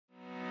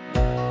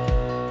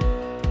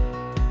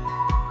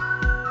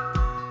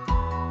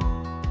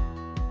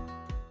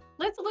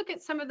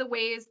at some of the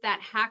ways that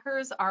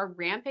hackers are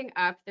ramping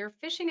up their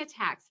phishing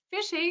attacks.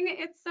 Phishing,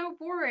 it's so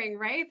boring,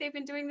 right? They've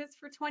been doing this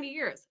for 20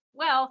 years.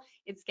 Well,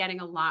 it's getting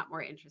a lot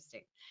more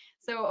interesting.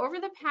 So over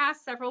the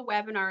past several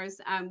webinars,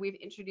 we've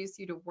introduced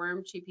you to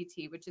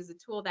WormGPT, which is a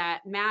tool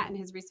that Matt and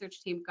his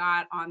research team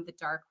got on the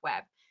dark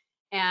web.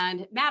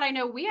 And Matt, I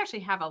know we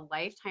actually have a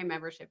lifetime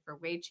membership for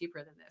way cheaper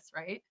than this,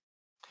 right?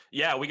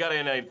 Yeah, we got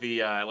in at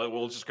the,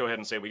 we'll just go ahead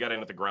and say we got in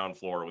at the ground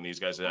floor when these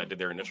guys did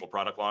their initial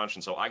product launch.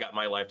 And so I got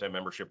my lifetime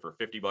membership for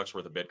 $50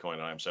 worth of Bitcoin,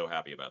 and I'm so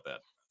happy about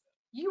that.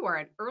 You are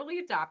an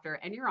early adopter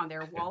and you're on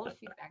their wall of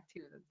feedback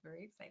too. That's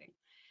very exciting.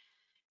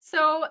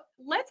 So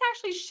let's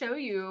actually show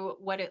you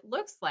what it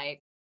looks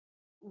like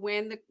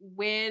when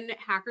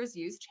hackers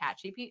use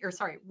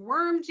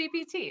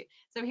WormGPT.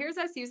 So here's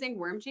us using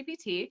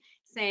WormGPT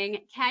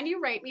saying, can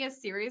you write me a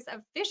series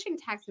of phishing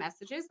text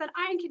messages that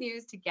I can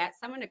use to get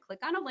someone to click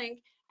on a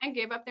link and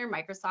give up their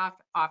Microsoft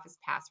Office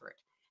password?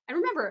 And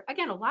remember,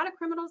 again, a lot of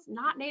criminals,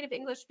 not native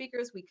English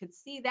speakers, we could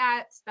see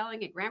that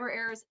spelling and grammar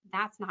errors,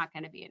 that's not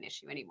going to be an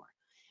issue anymore.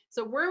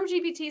 So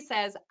WormGPT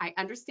says, I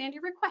understand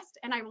your request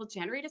and I will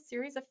generate a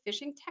series of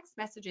phishing text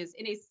messages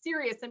in a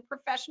serious and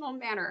professional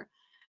manner.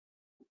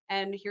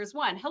 And here's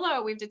one.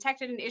 Hello, we've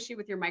detected an issue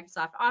with your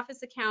Microsoft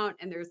Office account,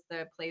 and there's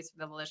the place for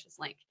the malicious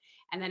link.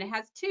 And then it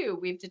has two.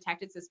 We've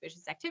detected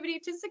suspicious activity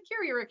to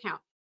secure your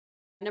account.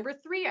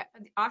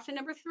 Option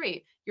number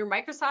three, your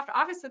Microsoft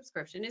Office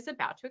subscription is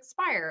about to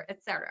expire,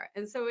 etc.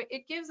 And so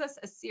it gives us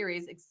a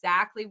series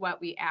exactly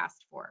what we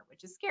asked for,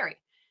 which is scary.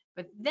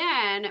 But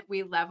then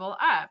we level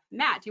up.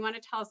 Matt, do you want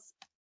to tell us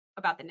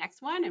about the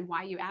next one and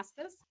why you asked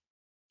this?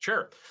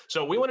 Sure.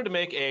 So we wanted to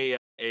make a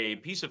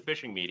piece of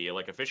phishing media,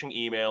 like a phishing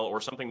email or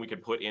something we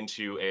could put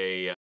into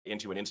an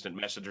instant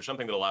message or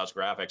something that allows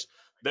graphics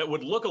that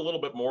would look a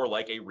little bit more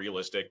like a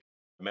realistic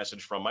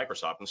message from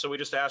Microsoft. And so we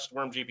just asked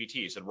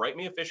WormGPT, said, write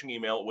me a phishing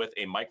email with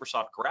a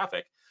Microsoft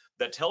graphic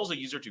that tells a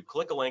user to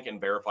click a link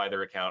and verify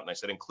their account. And I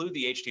said, include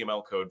the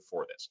HTML code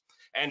for this.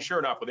 And sure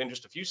enough, within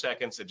just a few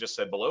seconds, it just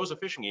said, below is a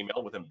phishing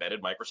email with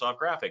embedded Microsoft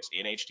graphics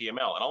in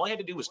HTML. And all I had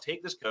to do was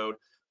take this code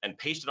and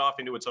paste it off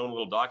into its own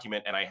little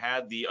document. And I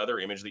had the other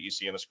image that you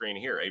see on the screen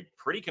here, a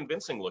pretty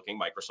convincing looking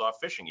Microsoft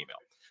phishing email.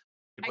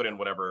 I can put in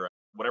whatever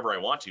I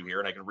want to here,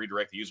 and I can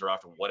redirect the user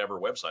off to whatever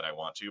website I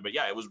want to. But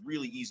yeah, it was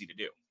really easy to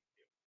do.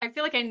 I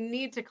feel like I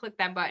need to click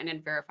that button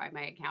and verify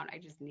my account. I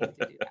just need to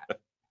do that.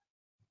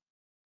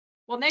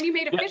 Well, then you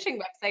made a phishing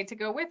website to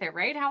go with it,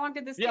 right? How long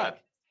did this take?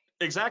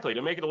 Exactly.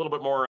 To make it a little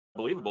bit more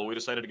believable, we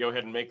decided to go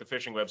ahead and make the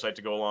phishing website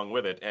to go along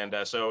with it. And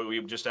so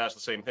we just asked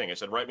the same thing. I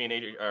said, write me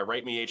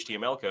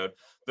HTML code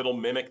that'll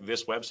mimic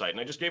this website. And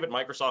I just gave it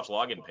Microsoft's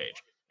login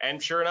page.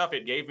 And sure enough,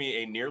 it gave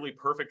me a nearly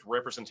perfect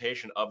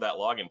representation of that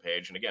login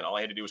page. And again, all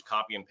I had to do was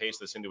copy and paste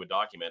this into a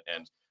document.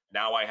 And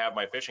now I have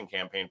my phishing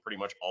campaign pretty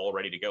much all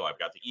ready to go. I've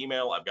got the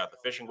email, I've got the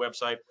phishing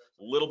website, a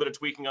little bit of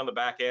tweaking on the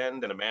back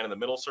end and a man in the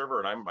middle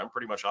server, and I'm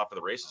pretty much off to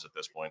the races at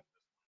this point.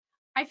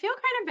 I feel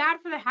kind of bad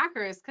for the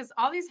hackers because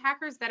all these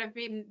hackers that have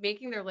been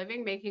making their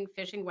living making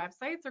phishing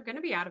websites are going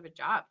to be out of a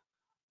job.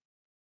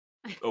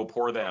 Oh,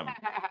 poor them.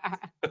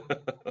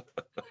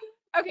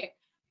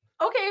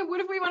 Okay,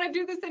 what if we want to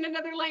do this in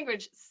another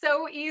language?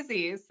 So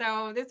easy.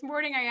 So this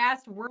morning I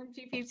asked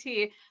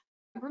WormGPT,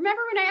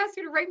 remember when I asked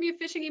you to write me a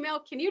phishing email?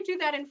 Can you do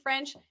that in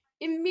French?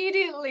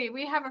 Immediately,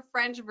 we have a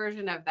French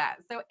version of that.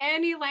 So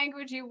any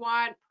language you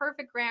want,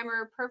 perfect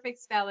grammar, perfect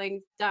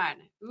spelling, done.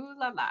 Ooh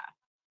la la.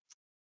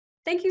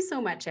 Thank you so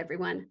much,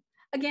 everyone.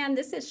 Again,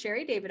 this is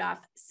Sherry Davidoff,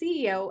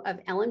 CEO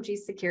of LMG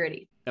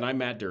Security. And I'm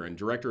Matt Duran,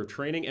 Director of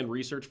Training and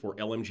Research for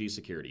LMG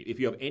Security. If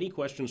you have any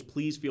questions,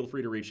 please feel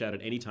free to reach out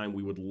at any time.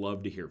 We would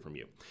love to hear from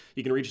you.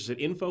 You can reach us at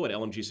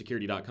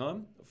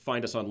info@lmgsecurity.com,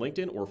 find us on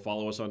LinkedIn, or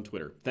follow us on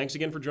Twitter. Thanks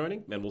again for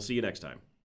joining, and we'll see you next time.